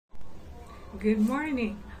Good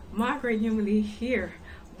morning, Margaret Humilly here.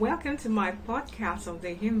 Welcome to my podcast of the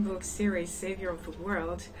hymn book series, Savior of the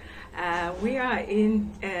World. We are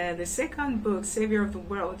in the second book, Savior of the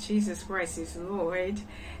World, Jesus Christ is Lord,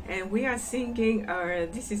 and we are singing.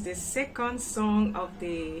 This is the second song of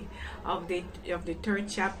the third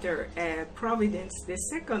chapter, Providence. The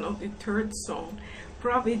second of the third song,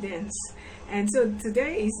 Providence. And so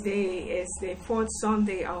today is the fourth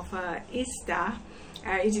Sunday of Easter.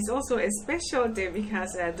 It is also a special day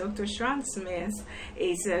because Dr. Sean Smith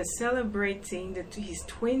is celebrating his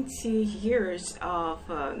 20 years of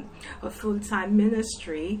full-time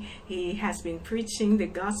ministry. He has been preaching the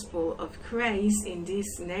gospel of Christ in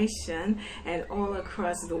this nation and all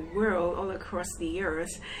across the world, all across the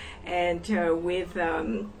earth, and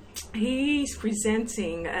he is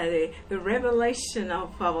presenting the revelation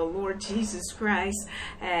of our Lord Jesus Christ,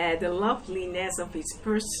 the loveliness of his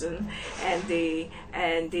person, and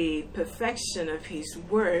the perfection of his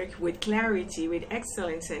work with clarity, with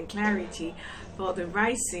excellence and clarity for the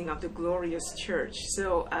rising of the glorious church.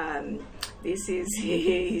 So this is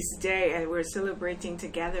his day, and we're celebrating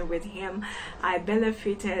together with him. I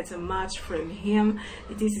benefited much from him.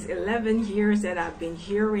 This is 11 years that I've been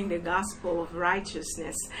hearing the gospel of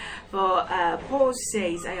righteousness. For Paul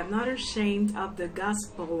says, I am not ashamed of the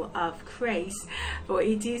gospel of Christ, for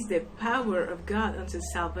it is the power of God unto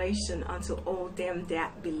salvation unto all them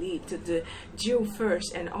that believe, to the Jew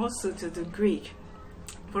first and also to the Greek.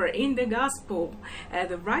 For in the gospel,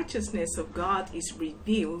 the righteousness of God is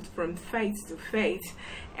revealed from faith to faith,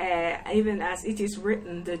 even as it is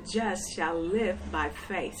written, the just shall live by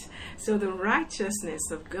faith. So the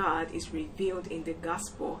righteousness of God is revealed in the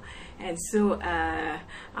gospel. And so I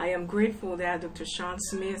am grateful that Dr. Sean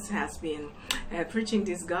Smith has been preaching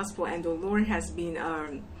this gospel, and the Lord has been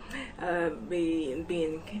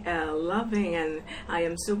loving, and I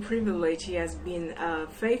am so privileged. He has been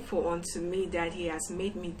faithful unto me, that he has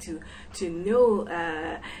made me to know,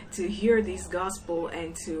 to hear this gospel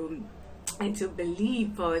and to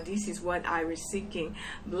believe, for this is what I was seeking.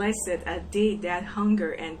 Blessed are they that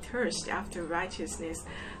hunger and thirst after righteousness,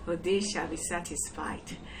 for they shall be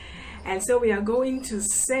satisfied. And so we are going to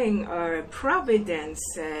sing Providence.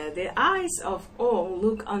 The eyes of all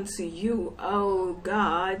look unto you, O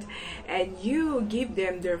God, and you give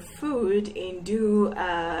them their food in due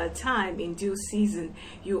time, in due season.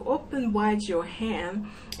 You open wide your hand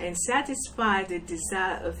and satisfy the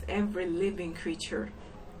desire of every living creature.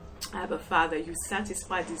 Abba Father, you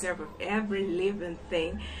satisfy the desire of every living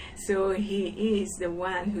thing. So he is the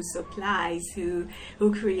one who supplies, who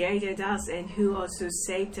created us, and who also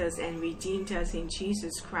saved us and redeemed us in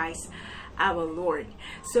Jesus Christ our Lord.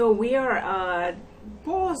 So we are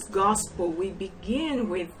Paul's gospel. We begin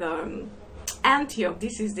with Antioch.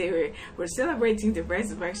 We're celebrating the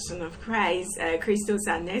resurrection of Christ, Christos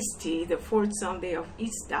Anesti, the fourth Sunday of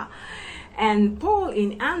Easter. And Paul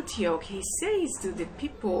in Antioch, he says to the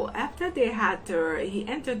people, after he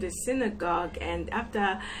entered the synagogue, and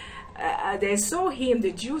after they saw him,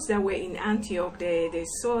 the Jews that were in Antioch, they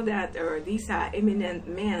saw that these are eminent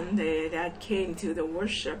men that came to the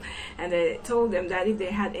worship, and they told them that if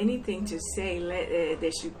they had anything to say,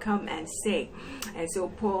 they should come and say. And so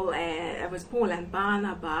it was Paul and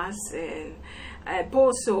Barnabas, and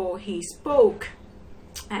Paul, so he spoke.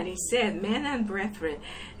 And he said, men and brethren,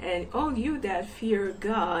 and all you that fear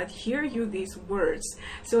God, hear you these words.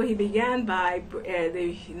 So he began by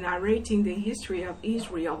narrating the history of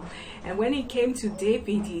Israel. And when he came to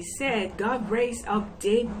David, he said, God raised up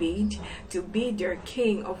David to be their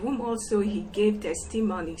king, of whom also he gave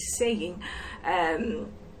testimony, saying,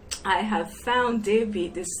 I have found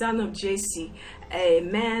David, the son of Jesse, a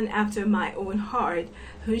man after my own heart,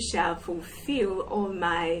 who shall fulfill all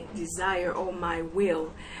my desire, all my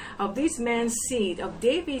will. Of this man's seed, of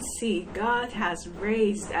David's seed, God has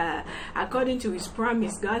raised, according to his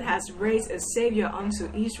promise, God has raised a Savior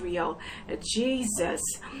unto Israel, Jesus.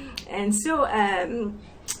 And so,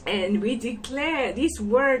 and we declare this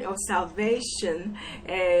word of salvation.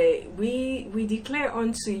 We declare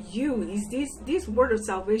unto you, this word of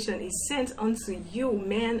salvation is sent unto you,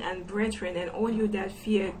 men and brethren, and all you that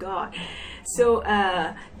fear God. So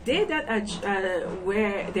they that are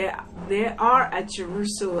where they are at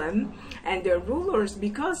Jerusalem, and the rulers,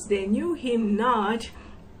 because they knew him not,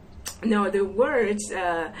 Now the words,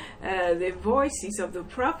 the voices of the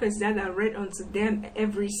prophets that are read unto them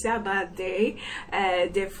every Sabbath day,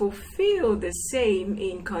 they fulfill the same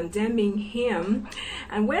in condemning him.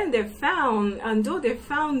 And when they found, and though they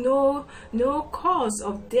found no cause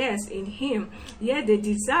of death in him, yet the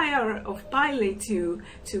desire of Pilate to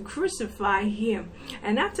crucify him.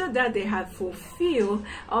 And after that they had fulfilled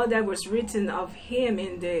all that was written of him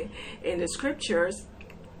in the scriptures,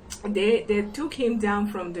 they took him down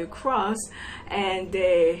from the cross, and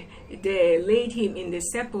they laid him in the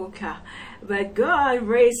sepulchre. But God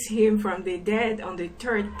raised him from the dead on the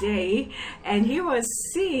third day, and he was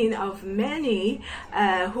seen of many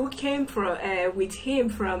who came with him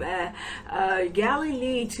from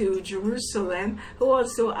Galilee to Jerusalem, who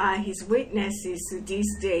also are his witnesses to this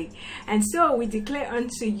day. And so we declare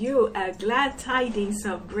unto you glad tidings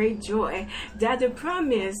of great joy, that the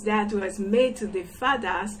promise that was made to the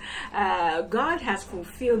fathers, God has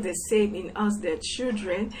fulfilled the same in us, their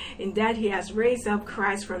children, in that he has raised up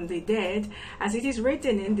Christ from the dead, as it is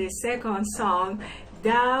written in the second song,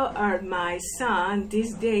 Thou art my son,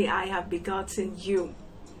 this day I have begotten you.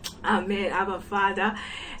 Amen, Abba Father.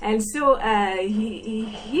 And so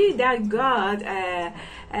he that God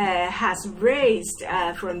has raised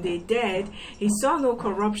from the dead, he saw no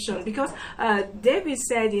corruption, because David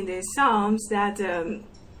said in the Psalms that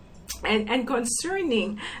and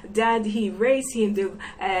concerning that he raised him,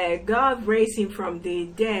 God raised him from the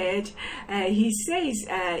dead, he says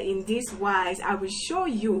in this wise, I will show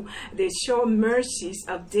you the sure mercies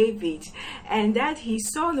of David, and that he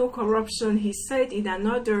saw no corruption. He said in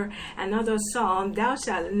another psalm, Thou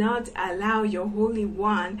shalt not allow your Holy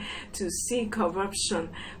One to see corruption.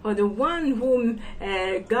 For the one whom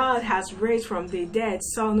God has raised from the dead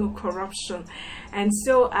saw no corruption. And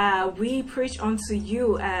so we preach unto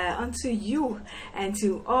you and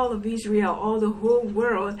to all of Israel, all the whole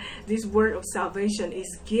world, this word of salvation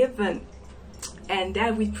is given. And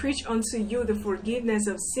that we preach unto you the forgiveness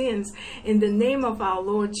of sins in the name of our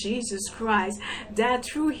Lord Jesus Christ, that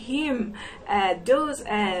through him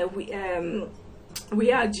we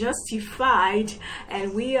are justified,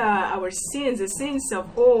 and our sins, the sins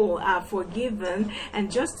of all, are forgiven and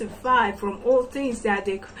justified from all things that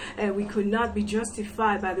we could not be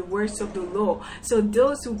justified by the works of the law. So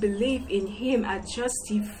those who believe in him are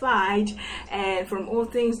justified from all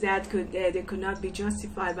things that they could not be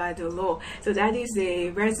justified by the law. So that is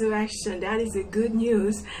the resurrection. That is the good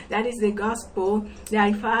news. That is the gospel,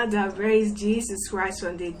 that Father raised Jesus Christ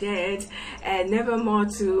from the dead, and never more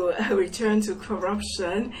to return to corruption.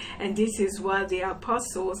 And this is what the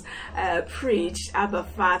apostles preached, Abba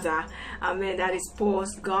Father. Amen. That is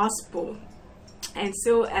Paul's gospel. And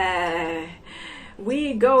so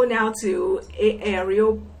we go now to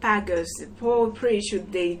Areopagus. Paul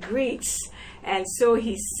preached the Greeks. And so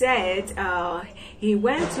he said he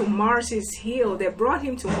went to Mars's Hill. They brought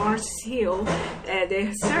him to Mars's Hill.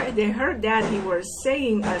 They heard that he was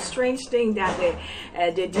saying a strange thing that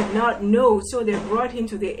they did not know. So they brought him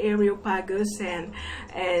to the Areopagus. And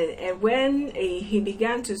when he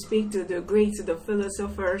began to speak to the Greeks, to the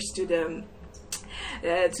philosophers, to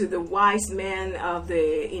the wise men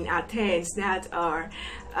in Athens that are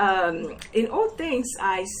in all things,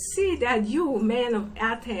 I see that you men of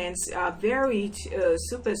Athens are very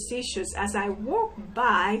superstitious. As I walked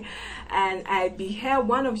by and I beheld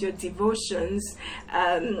one of your devotions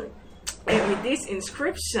with this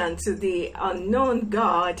inscription, to the unknown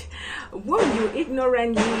God, whom you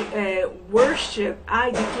ignorantly worship,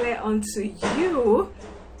 I declare unto you.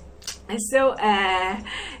 And so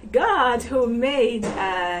God, who made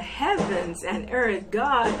heavens and earth,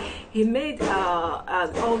 God, he made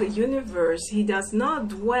all the universe. He does not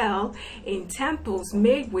dwell in temples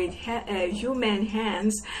made with human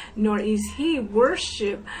hands, nor is he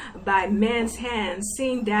worshipped by man's hands,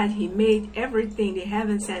 seeing that he made everything, the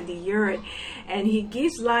heavens and the earth, and he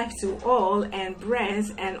gives life to all, and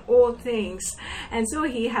breath and all things. And so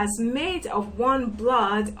he has made of one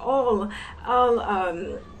blood all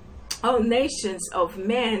nations of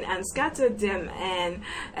men, and scattered them and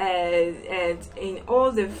in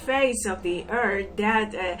all the face of the earth,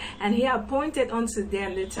 that and he appointed unto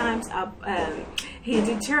them the times he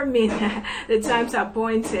determined the times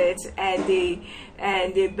appointed and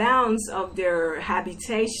the bounds of their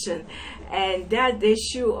habitation, and that they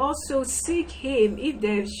should also seek him, if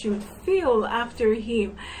they should feel after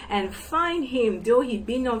him and find him, though he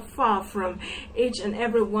be not far from each and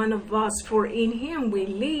every one of us. For in him we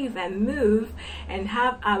live and move and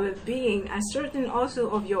have our being, as certain also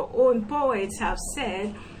of your own poets have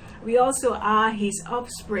said, we also are his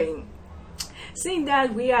offspring. seeing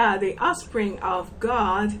that we are the offspring of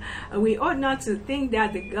God, we ought not to think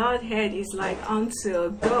that the Godhead is like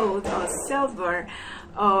unto gold or silver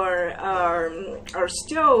or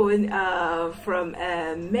stone from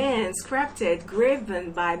man's crafted,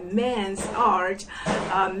 graven by man's art,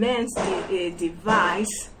 man's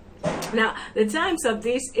device. Now, the times of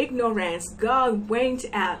this ignorance God went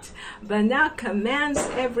out, but now commands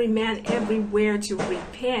every man everywhere to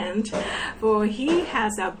repent, for he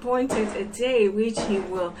has appointed a day which he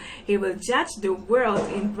will judge the world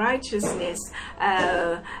in righteousness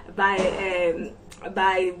by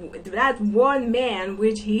that one man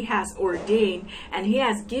which he has ordained, and he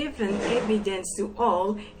has given evidence to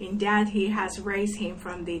all in that he has raised him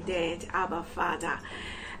from the dead. Abba, Father.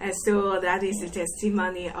 And so that is the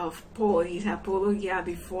testimony of Paul, his apologia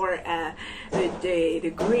before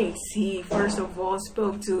the Greeks. He first of all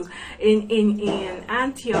spoke to in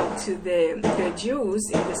Antioch to the Jews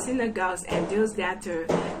in the synagogues and those that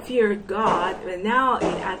feared God. But now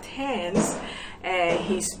in Athens,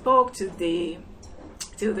 he spoke to the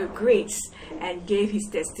Greeks and gave his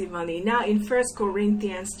testimony. Now in 1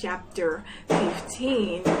 Corinthians chapter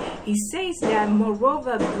 15, he says that,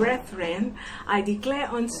 moreover, brethren, I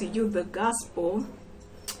declare unto you the gospel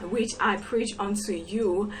which I preach unto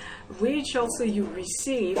you, which also you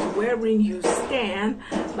received, wherein you stand,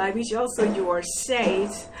 by which also you are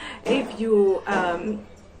saved, if you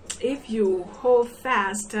hold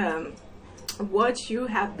fast what you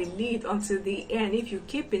have believed unto the end, if you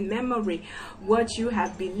keep in memory what you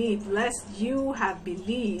have believed, lest you have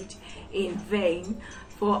believed in vain.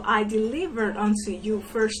 For I delivered unto you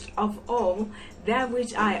first of all that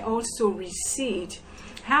which I also received,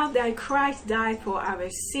 how that Christ died for our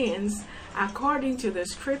sins according to the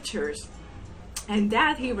scriptures, and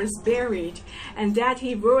that he was buried, and that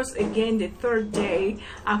he rose again the third day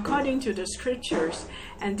according to the scriptures,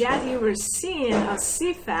 and that he was seen of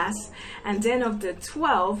Cephas, and then of the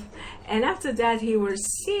 12, and after that he was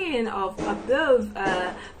seen of above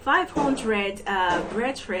 500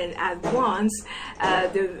 brethren at once,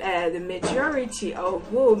 the majority of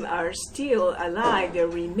whom are still alive, they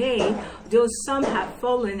remain, though some have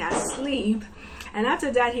fallen asleep. And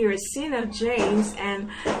after that he was seen of James and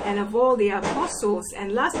of all the apostles,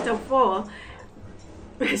 and last of all,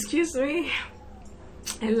 and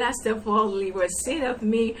last of all he was seen of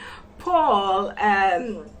me, Paul,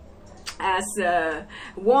 as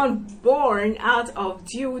one born out of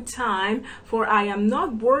due time, for I am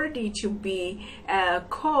not worthy to be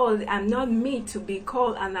called, I'm not meet to be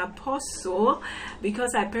called an apostle,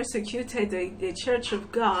 because I persecuted the church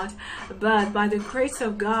of God, but by the grace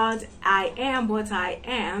of God I am what I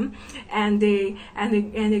am, and the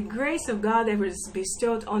grace of God that was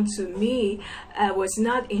bestowed unto me was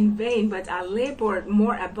not in vain, but I labored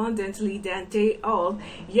more abundantly than they all,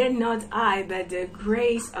 yet not I, but the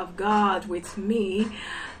grace of God with me.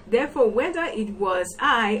 Therefore, whether it was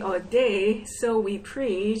I or they, so we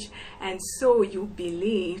preach, and so you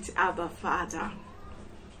believed. Abba, Father.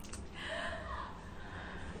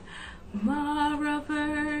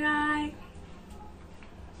 Moreover,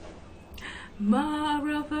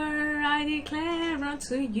 I declare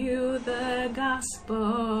unto you the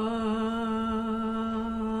gospel.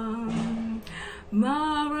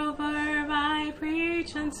 Moreover, I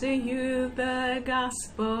preach unto you the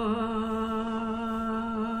gospel.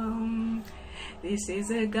 This is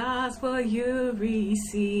the gospel you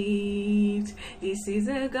received. This is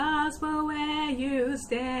the gospel where you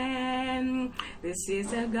stand. This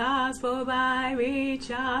is the gospel by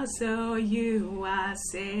which also you are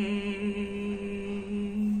saved.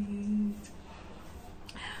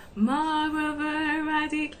 Moreover, I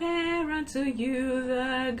declare unto you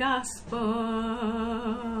the gospel.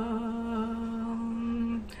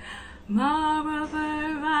 Moreover,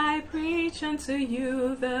 I preach unto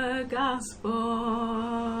you the gospel.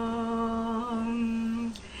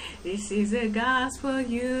 This is the gospel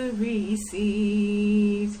you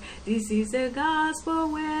received. This is the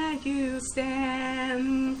gospel where you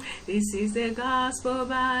stand. This is the gospel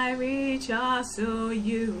by which also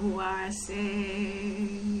you are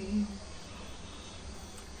saved.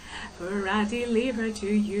 For I delivered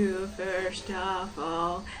to you first of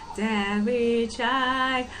all that which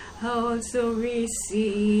I also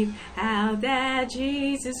received, how that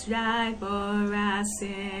Jesus died for our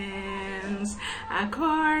sins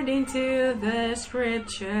according to the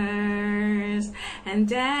scriptures, and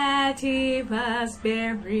that he was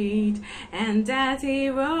buried, and that he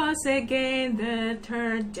rose again the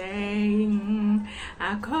third day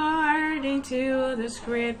according to the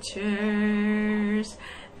scriptures.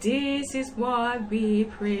 This is what we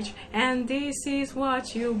preach, and this is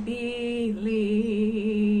what you believe.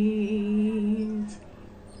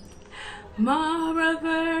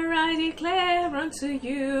 Moreover, I declare unto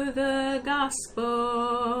you the gospel.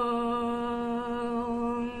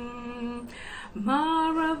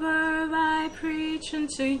 Moreover, I preach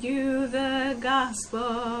unto you the gospel.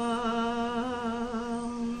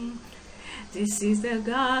 This is the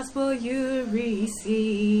gospel you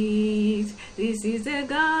received. This is the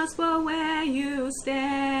gospel where you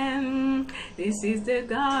stand. This is the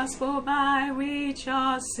gospel by which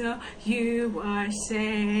also you are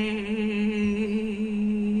saved.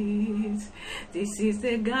 This is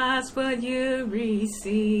the gospel you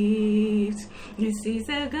received. This is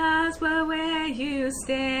the gospel where you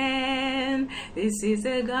stand. This is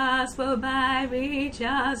the gospel by which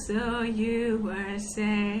also you were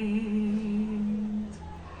saved.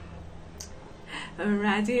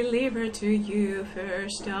 I deliver to you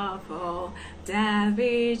first of all that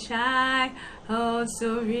which I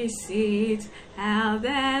also received, how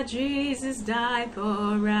that Jesus died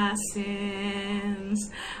for our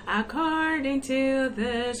sins according to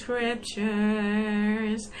the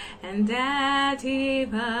scriptures, and that he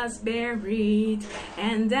was buried,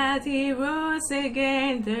 and that he rose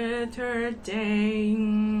again the third day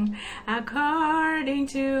according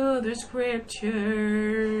to the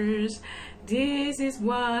scriptures. This is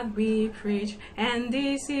what we preach, and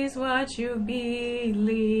this is what you believe.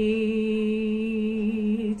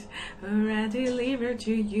 For I delivered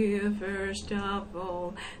to you first of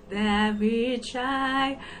all that which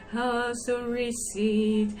I also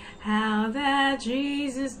received, how that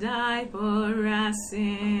Jesus died for our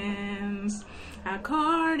sins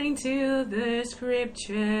according to the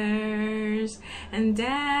scriptures, and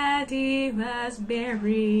that he was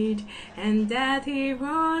buried, and that he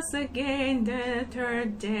rose again the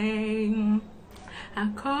third day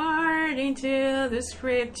according to the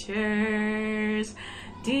scriptures.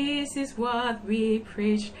 This is what we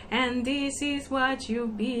preach, and this is what you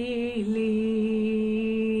believed.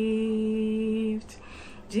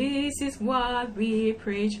 This is what we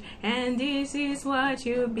preach, and this is what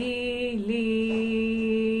you believed.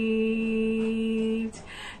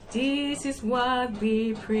 This is what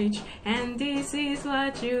we preach, and this is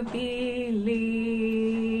what you believed.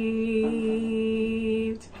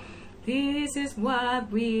 This is what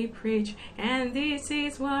we preach, and this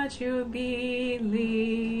is what you believed.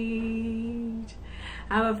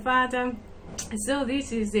 Our Father, so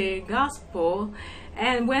this is the gospel.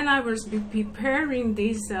 And when I was preparing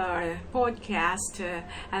this podcast,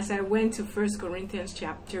 as I went to 1 Corinthians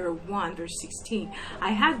chapter 1, verse 16,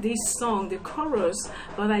 I had this song, the chorus,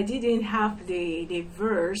 but I didn't have the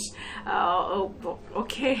verse.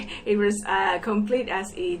 Okay, it was complete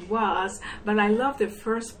as it was, but I love the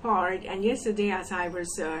first part. And yesterday, as I was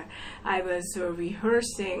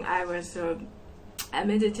rehearsing, I was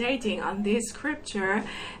meditating on this scripture,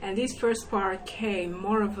 and this first part came,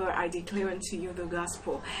 moreover I declare unto you the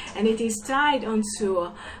gospel, and it is tied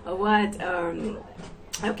onto what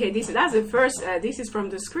okay, that's the first. This is from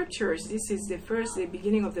the scriptures. This is the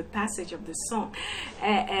beginning of the passage of the song,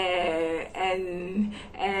 and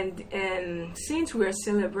since we are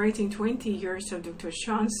celebrating 20 years of Dr.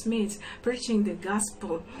 Sean Smith preaching the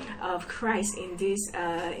gospel of Christ in the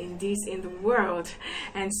world,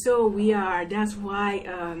 and so we are. That's why.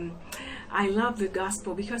 I love the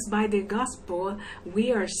gospel, because by the gospel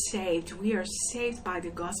we are saved. We are saved by the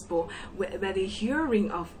gospel, by the hearing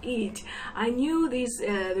of it. I knew this,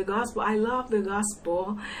 the gospel. I love the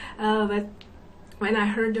gospel, but when I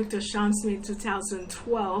heard Dr. Sean Smith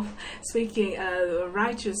 2012 speaking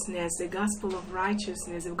righteousness, the gospel of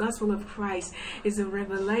righteousness, the gospel of Christ is a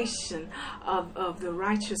revelation of the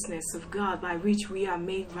righteousness of God, by which we are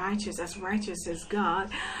made righteous as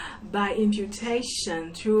God by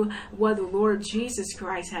imputation through what the Lord Jesus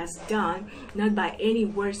Christ has done, not by any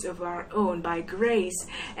works of our own, by grace.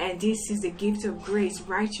 And this is the gift of grace,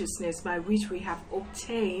 righteousness, by which we have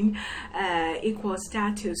obtained equal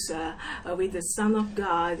status with the Son of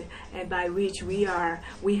God, and by which we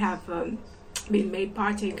have been made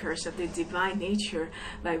partakers of the divine nature,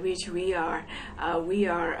 by which we are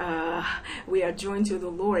joined to the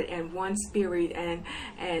Lord, and one spirit, and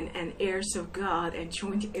heirs of God, and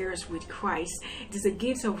joint heirs with Christ. It is a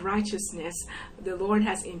gift of righteousness. The Lord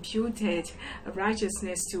has imputed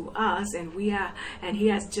righteousness to us, and He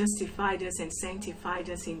has justified us and sanctified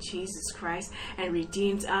us in Jesus Christ, and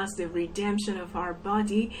redeemed us, the redemption of our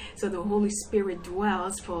body. So the Holy Spirit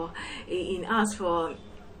dwells in us for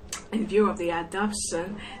in view of the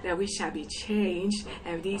adoption, that we shall be changed,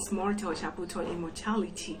 and this mortal shall put on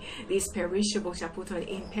immortality, this perishable shall put on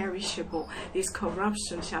imperishable, this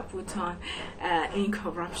corruption shall put on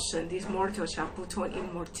incorruption, this mortal shall put on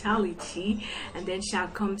immortality, and then shall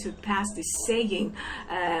come to pass the saying,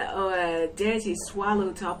 death is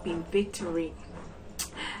swallowed up in victory.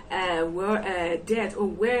 Death,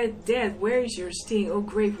 where is your sting? Oh,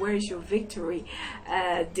 grave, where is your victory?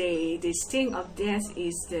 The sting of death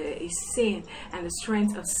is sin, and the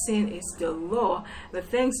strength of sin is the law. But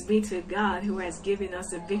thanks be to God who has given us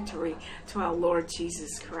the victory to our Lord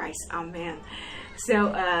Jesus Christ. Amen.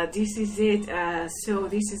 So this is it. So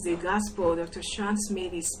this is the gospel. Dr. Sean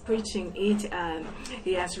Smith is preaching it.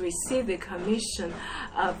 He has received the commission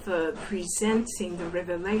of presenting the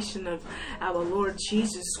revelation of our Lord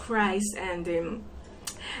Jesus Christ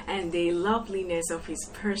and the loveliness of his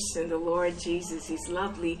person. The Lord Jesus is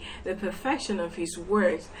lovely, the perfection of his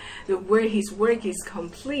work. His work is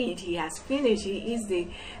complete. He has finished. He is the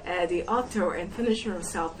author and finisher of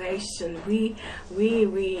salvation. We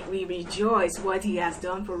rejoice what he has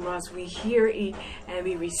done for us. We hear it and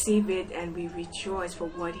we receive it and we rejoice for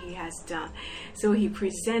what he has done. So he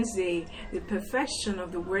presents the perfection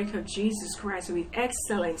of the work of Jesus Christ with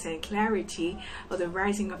excellence and clarity for the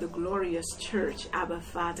rising of the glorious church. Abba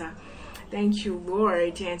Father, thank you,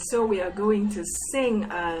 Lord. And so we are going to sing.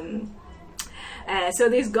 So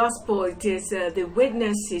this gospel, it is the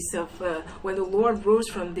witnesses of when the Lord rose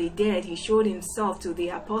from the dead. He showed himself to the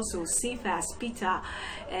apostles Cephas, Peter,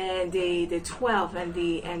 and the 12,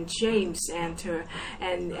 and James, and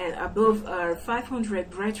above 500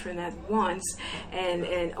 brethren at once,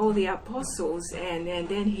 and all the apostles, and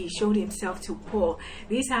then he showed himself to Paul.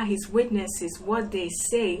 These are his witnesses. What they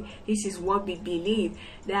say, this is what we believe,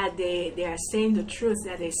 that they are saying the truth,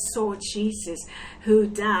 that they saw Jesus, who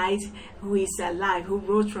died, who is alive, who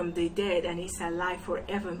rose from the dead, and is alive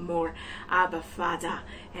forevermore. Abba Father.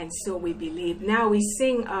 And so we believe. Now we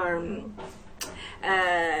sing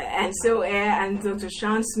and Dr.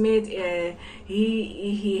 Sean Smith,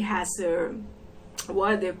 he has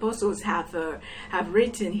what the apostles have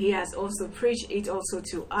written. He has also preached it also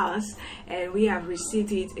to us, and we have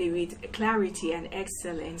received it with clarity and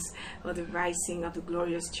excellence for the rising of the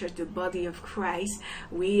glorious church, the body of Christ.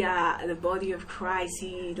 We are the body of Christ.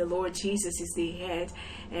 The Lord Jesus is the head,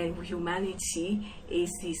 and humanity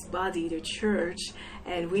is his body, the church.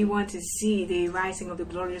 And we want to see the rising of the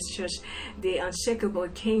glorious church, the unshakable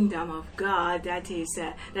kingdom of God that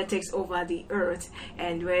takes over the earth,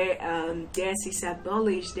 and where death is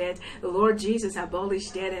abolished, that the Lord Jesus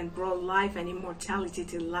abolished death and brought life and immortality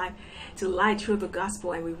to light through the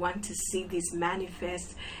gospel. And we want to see this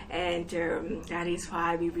manifest, and that is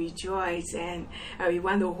why we rejoice, and we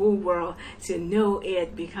want the whole world to know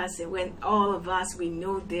it, because when all of us we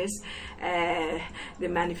know this, the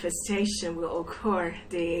manifestation will occur.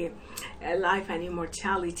 The life and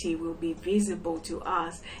immortality will be visible to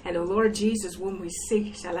us, and the Lord Jesus, whom we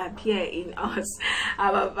seek, shall appear in us,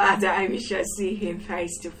 our Father, and we shall see him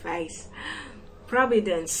face to face.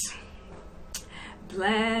 Providence.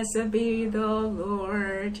 Blessed be the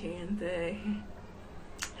Lord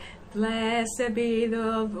Blessed be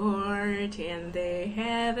the Lord in the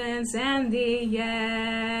heavens and the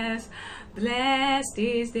earth. Blessed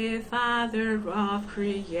is the Father of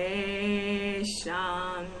creation.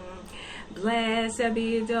 Blessed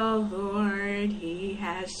be the Lord, he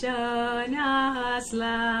has shown us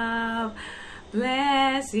love.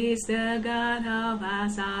 Blessed is the God of our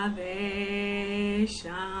salvation.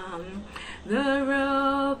 The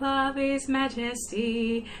robe of his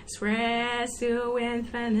majesty spreads to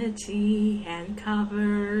infinity and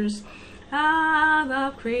covers all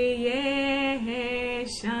of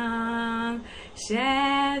creation,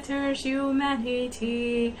 shelters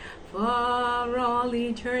humanity for all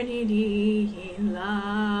eternity in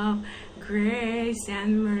love, grace,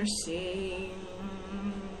 and mercy.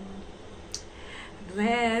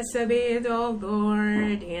 Blessed be the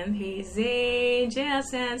Lord in his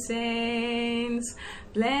angels and saints.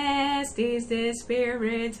 Blessed is the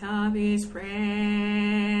spirit of his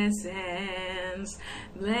presence.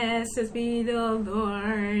 Blessed be the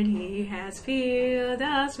Lord, he has filled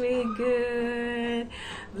us with good.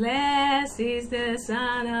 Blessed is the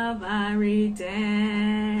Son of our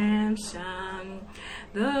redemption.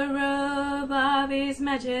 The robe of his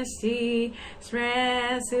majesty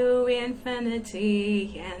spreads to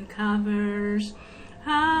infinity and covers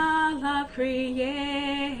all of creation,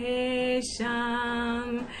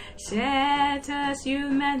 shelters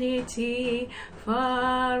humanity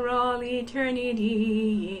for all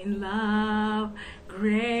eternity in love,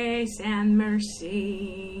 grace, and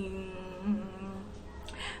mercy.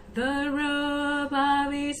 The robe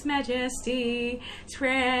of His majesty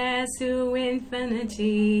spreads to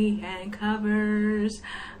infinity and covers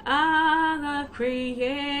all of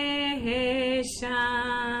creation,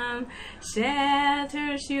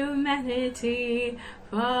 shelters humanity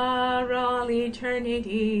for all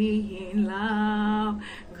eternity in love,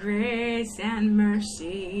 grace, and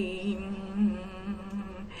mercy.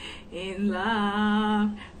 In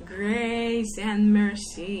love, grace, and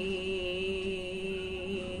mercy.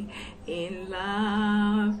 In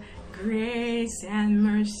love, grace, and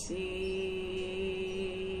mercy.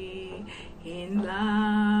 In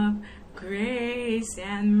love, grace,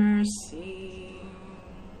 and mercy.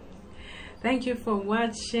 Thank you for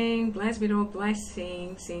watching. Blessed with all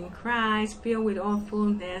blessings in Christ, filled with all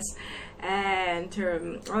fullness, and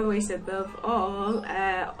always above all,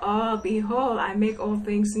 behold, I make all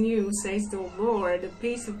things new, says the Lord. The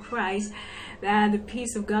peace of Christ, that the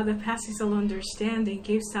peace of God that passes all understanding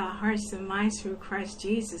gives our hearts and minds through Christ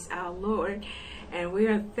Jesus our Lord. And we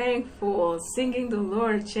are thankful, singing the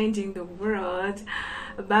Lord, changing the world.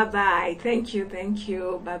 Bye-bye. Thank you.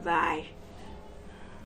 Bye-bye.